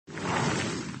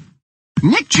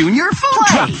Nick Jr. Food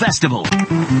Truck Festival.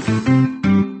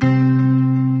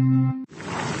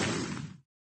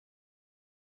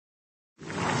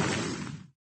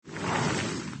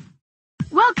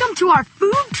 Welcome to our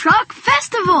Food Truck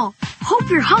Festival. Hope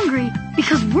you're hungry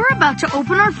because we're about to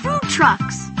open our food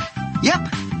trucks. Yep,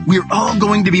 we're all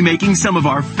going to be making some of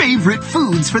our favorite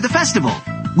foods for the festival.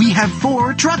 We have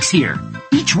 4 trucks here,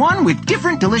 each one with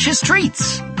different delicious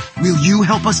treats. Will you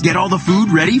help us get all the food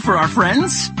ready for our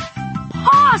friends?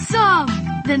 Awesome!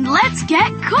 Then let's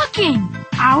get cooking.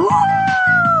 Ow!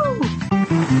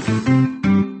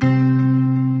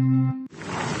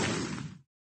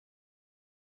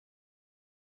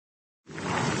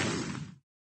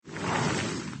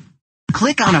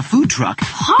 Click on a food truck.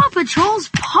 Paw Patrol's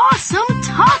Pawsome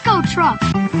Taco Truck.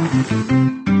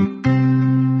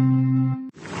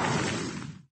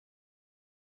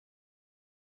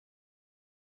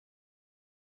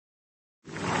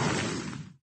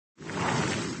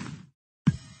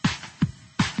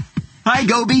 Hi,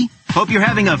 Gobi. Hope you're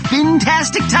having a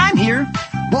fantastic time here.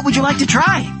 What would you like to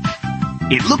try?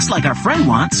 It looks like our friend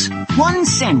wants 1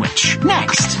 sandwich.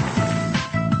 Next.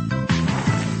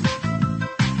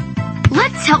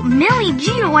 Let's help Millie,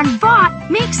 Gino, and Bot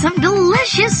make some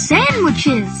delicious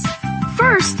sandwiches.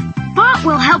 First, Bot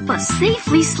will help us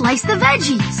safely slice the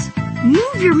veggies.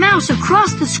 Move your mouse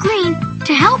across the screen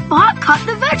to help Bot cut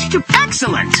the vegetables.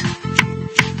 Excellent!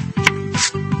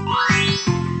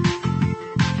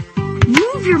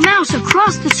 Move your mouse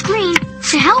across the screen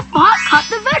to help Bot cut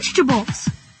the vegetables.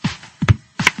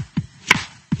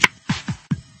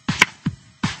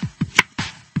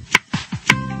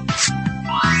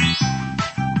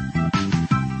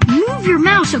 Move your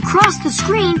mouse across the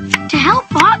screen to help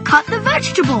Bot cut the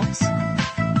vegetables.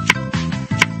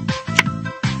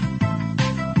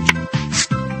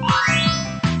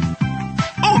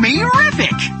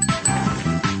 Omi-rific!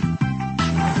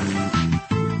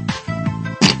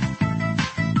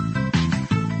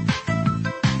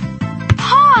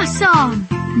 Awesome!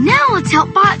 Now let's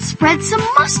help Bot spread some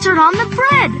mustard on the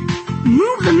bread.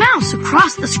 Move the mouse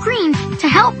across the screen to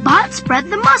help Bot spread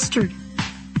the mustard.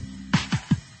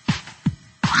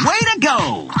 Way to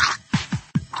go!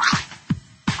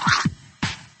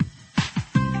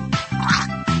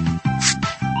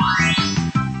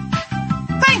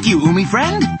 Thank you, Umi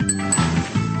friend.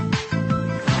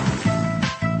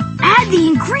 Add the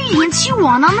ingredients you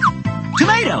want on the...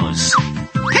 Tomatoes,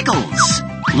 pickles,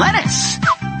 lettuce,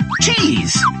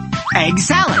 cheese, egg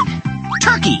salad,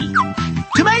 turkey,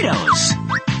 tomatoes.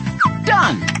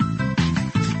 Done.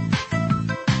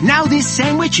 Now this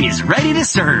sandwich is ready to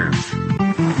serve.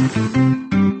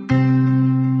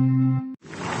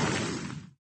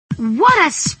 What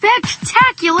a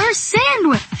spectacular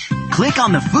sandwich! Click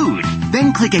on the food,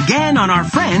 then click again on our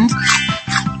friend.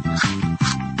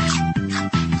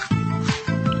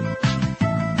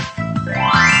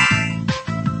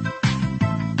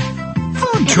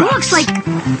 Food trucks. It looks like...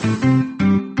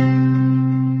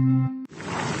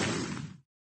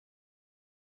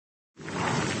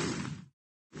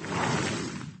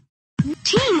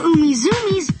 Team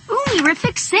Umizumi's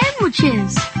Umi-rific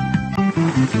sandwiches.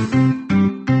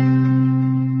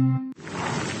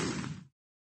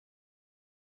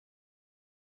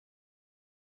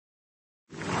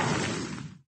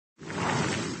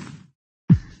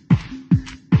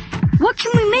 What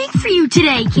can we make for you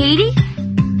today, Katie?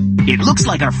 It looks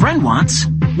like our friend wants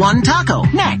 1 taco.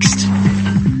 Next.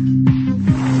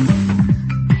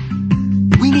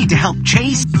 We need to help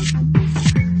Chase.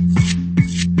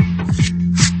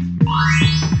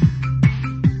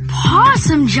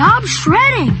 Awesome job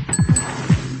shredding!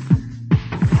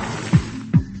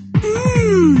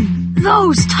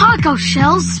 Those taco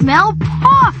shells smell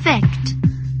perfect!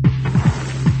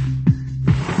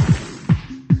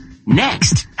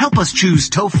 Next, help us choose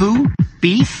tofu,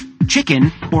 beef,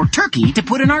 chicken, or turkey to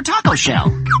put in our taco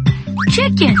shell.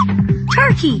 Chicken,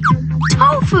 turkey,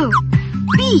 tofu,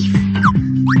 beef,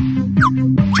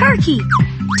 turkey,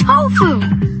 tofu,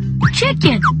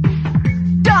 chicken.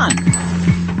 Done!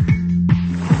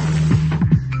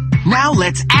 Now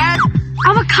let's add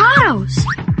Avocados,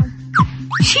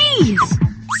 cheese,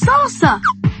 salsa,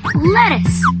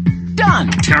 lettuce.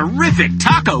 Done! Terrific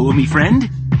taco, Umi friend.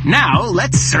 Now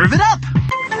let's serve it up.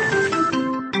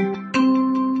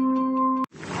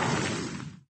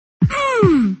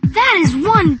 That is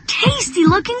one tasty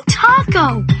looking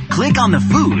taco. Click on the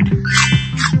food.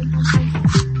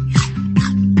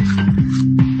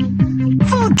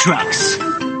 Food trucks.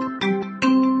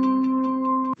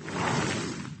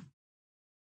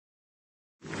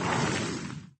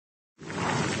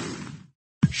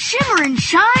 Shimmer and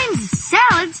shines,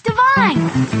 salads divine.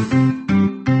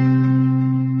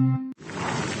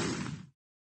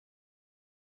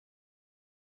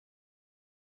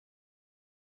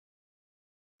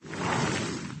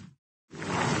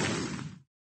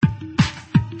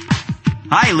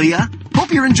 Hi, Leah.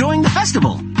 Hope you're enjoying the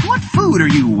festival. What food are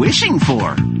you wishing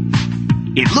for?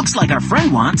 It looks like our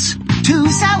friend wants 2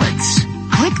 salads.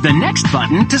 Click the next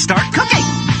button to start cooking.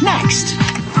 Next.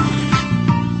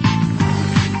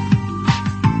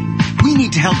 We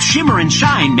need to help Shimmer and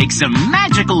Shine make some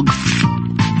magical...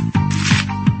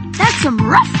 That's some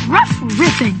rough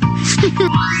ripping.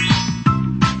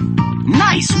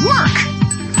 Nice work!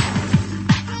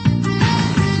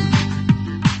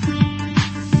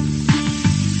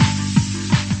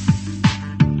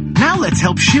 Now let's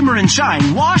help Shimmer and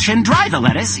Shine wash and dry the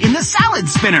lettuce in the salad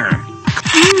spinner.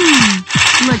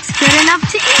 Looks good enough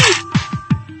to eat.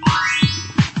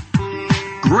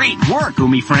 Great work,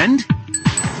 Umi friend.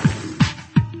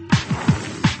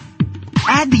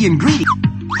 Add the ingredients.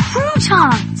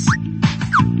 Croutons,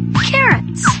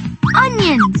 carrots,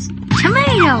 onions,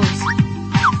 tomatoes,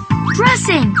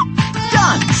 dressing.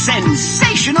 Done!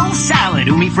 Sensational salad,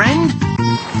 Umi friend.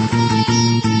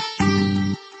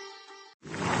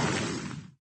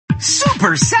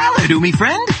 Super salad, Umi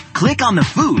friend. Click on the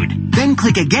food, then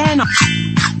click again.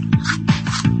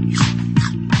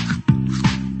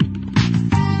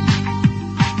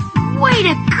 Way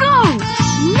to go!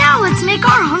 Now let's make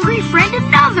our hungry friend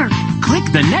another. Click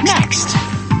the next.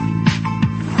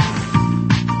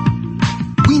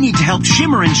 We need to help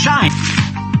Shimmer and Shine.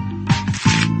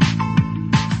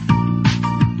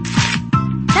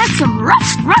 That's some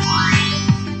rough.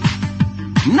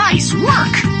 Nice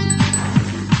work!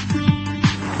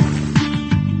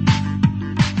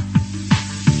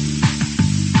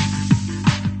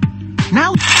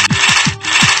 Now...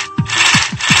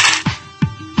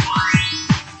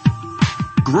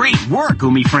 Great work,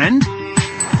 Umi friend.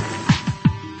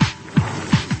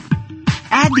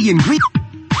 Add the ingredients.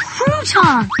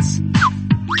 Croutons,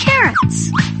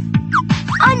 carrots,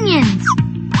 onions,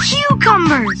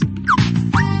 cucumbers.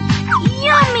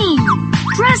 Yummy!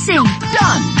 Dressing.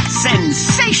 Done!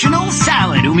 Sensational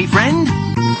salad, Umi friend.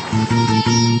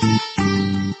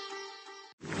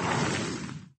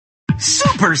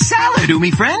 Super salad,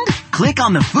 Umi friend. Click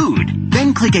on the food,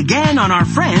 then click again on our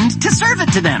friend to serve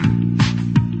it to them.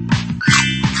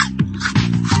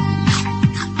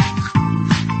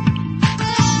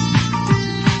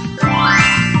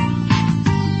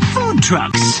 Food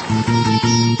trucks.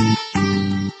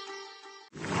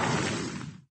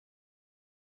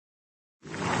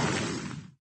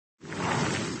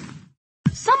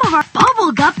 Some of our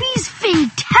Bubble Guppy's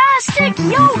fantastic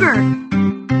yogurt.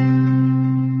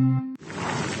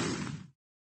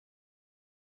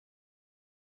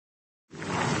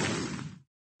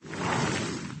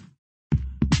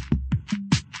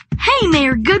 Hey,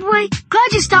 Mayor Goodway.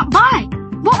 Glad you stopped by.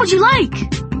 What would you like?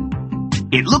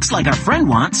 It looks like our friend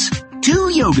wants 2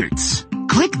 yogurts.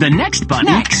 Click the next button.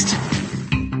 Next.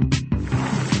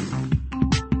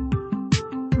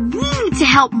 We need to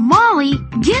help Molly,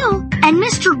 Gil, and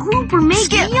Mr. Grouper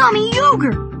make yummy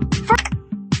yogurt.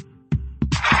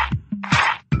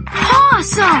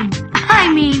 Awesome!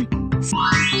 I mean...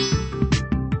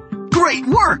 Great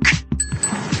work!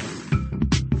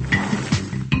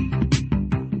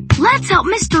 Let's help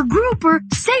Mr. Grouper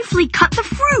safely cut the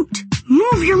fruit.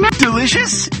 Move your mouth.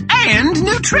 Delicious and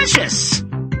nutritious.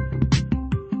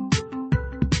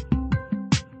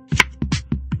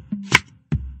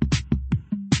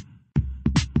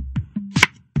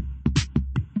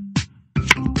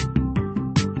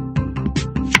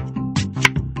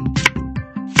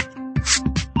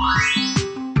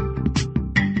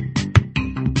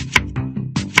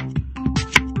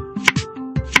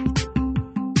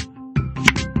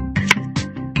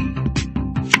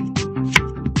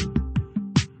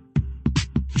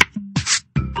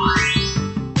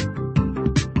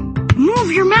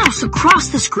 Move your mouse across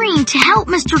the screen to help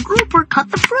Mr. Grouper cut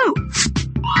the fruit.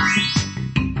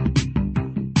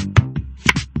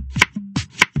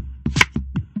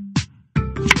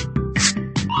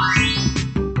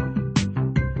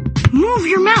 Move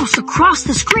your mouse across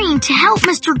the screen to help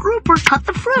Mr. Grouper cut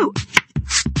the fruit.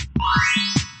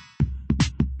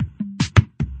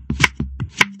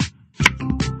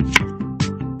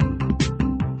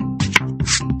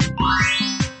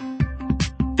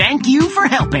 Thank you for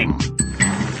helping.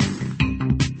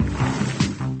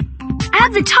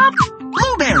 At the top,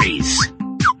 Blueberries.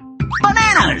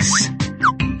 Bananas.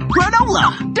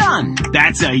 Granola. Done.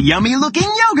 That's a yummy looking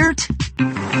yogurt.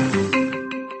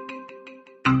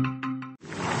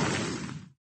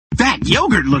 That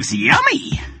yogurt looks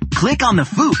yummy. Click on the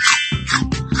food.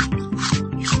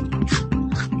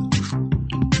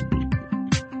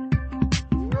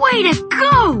 way to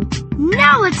go!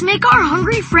 Now let's make our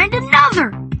hungry friend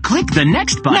another. Click the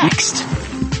next button. Next.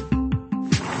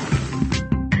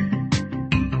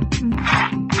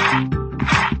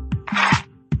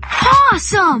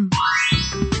 Awesome!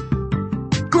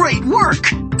 Great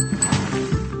work!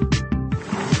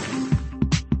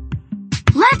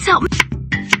 Let's help...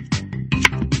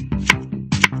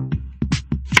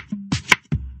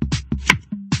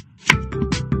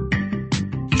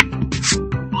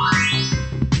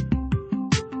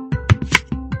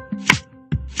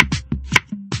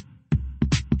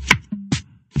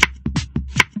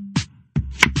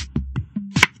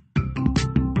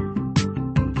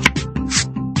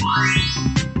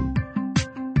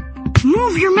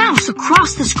 Move your mouse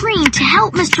across the screen to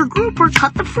help Mr. Grouper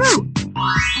cut the fruit.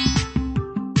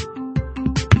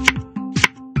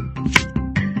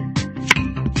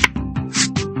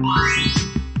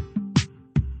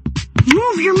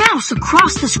 Move your mouse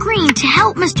across the screen to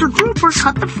help Mr. Grouper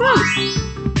cut the fruit.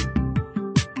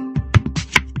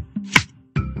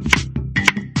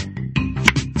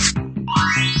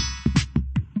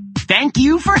 Thank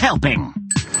you for helping.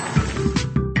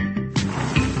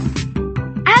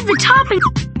 Add the topping.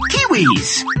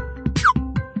 Kiwis.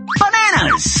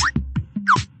 Bananas.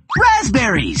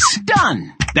 Raspberries.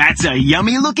 Done. That's a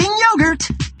yummy-looking yogurt.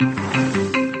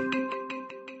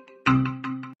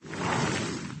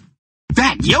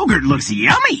 That yogurt looks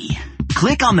yummy.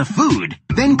 Click on the food,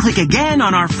 then click again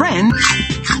on our friend,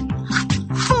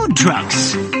 Food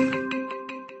Trucks.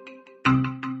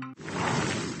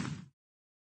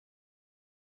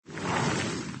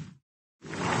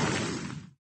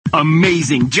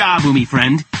 Amazing job, Umi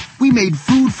friend. We made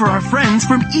food for our friends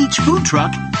from each food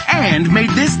truck and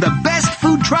made this the best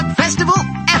food truck festival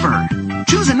ever.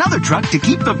 Choose another truck to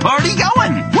keep the party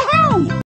going. Woohoo!